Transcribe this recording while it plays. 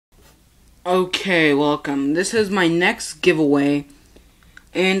Okay, welcome. This is my next giveaway.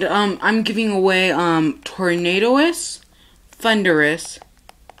 And I'm giving away Tornadoous, Thunderous,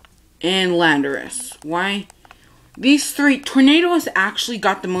 and Landorus. Why? These three, Tornadoous actually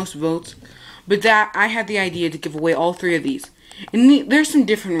got the most votes, but that I had the idea to give away all three of these. And there's some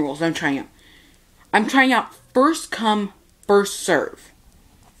different rules I'm trying out. I'm trying out first come, first serve.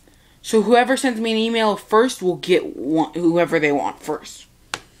 So whoever sends me an email first will get whoever they want first.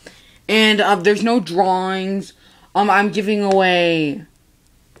 And there's no drawings. I'm giving away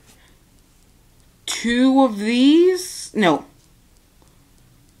 2 of these. No.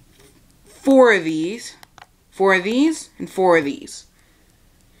 4 of these. 4 of these. And 4 of these.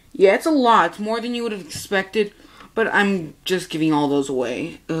 Yeah, it's a lot. It's more than you would have expected. But I'm just giving all those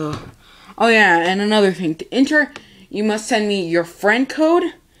away. Ugh. Oh yeah, and another thing. To enter, you must send me your friend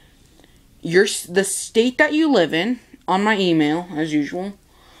code, the state that you live in, on my email, as usual.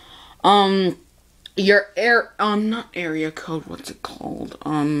 Your not area code, what's it called?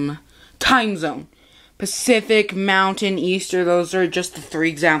 Time zone. Pacific, Mountain, Easter, those are just the 3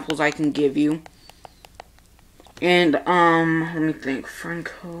 examples I can give you. And, let me think, friend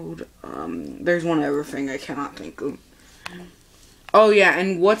code, there's one other thing I cannot think of. Oh yeah,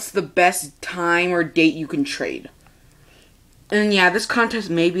 and what's the best time or date you can trade? And yeah, this contest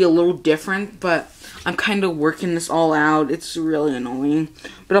may be a little different, but I'm kind of working this all out. It's really annoying.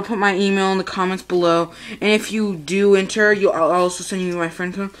 But I'll put my email in the comments below. And if you do enter, I'll also send you my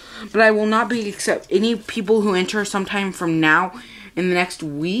friend code. But I will not be accept any people who enter sometime from now in the next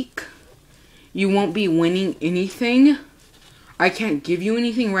week. You won't be winning anything. I can't give you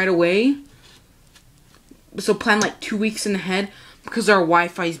anything right away. So plan like 2 weeks in ahead because our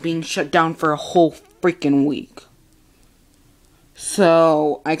Wi-Fi is being shut down for a whole freaking week.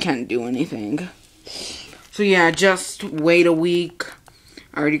 So, I can't do anything. So yeah, just wait a week.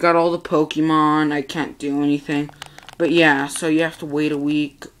 I already got all the Pokemon. I can't do anything. But yeah, so you have to wait a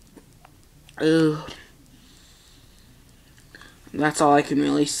week. Ugh. That's all I can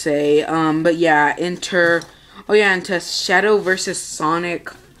really say. But yeah, enter Shadow versus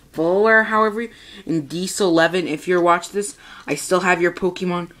Sonic Full or however, in Diesel 11. If you're watching this, I still have your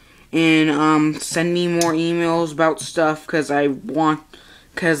Pokemon. And, send me more emails about stuff, because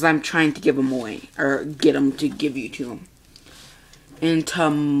I'm trying to give them away, or get them to give you to them. And to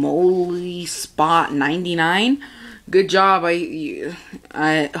Molly Spot 99, good job,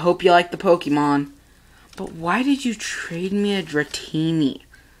 I hope you like the Pokemon. But why did you trade me a Dratini?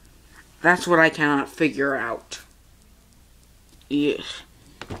 That's what I cannot figure out. Yeah.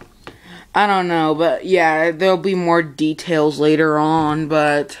 I don't know, but yeah, there'll be more details later on,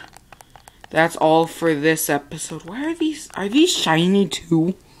 but that's all for this episode. Why are these shiny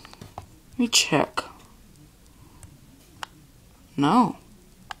too? Let me check. No.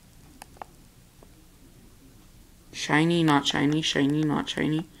 Shiny, not shiny, shiny, not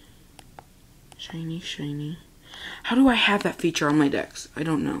shiny. Shiny, shiny. How do I have that feature on my decks? I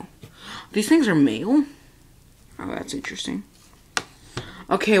don't know. These things are male? Oh, that's interesting.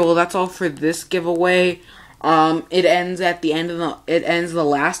 Okay, well that's all for this giveaway. It ends the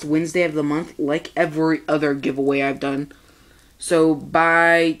last Wednesday of the month, like every other giveaway I've done. So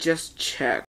bye, just check.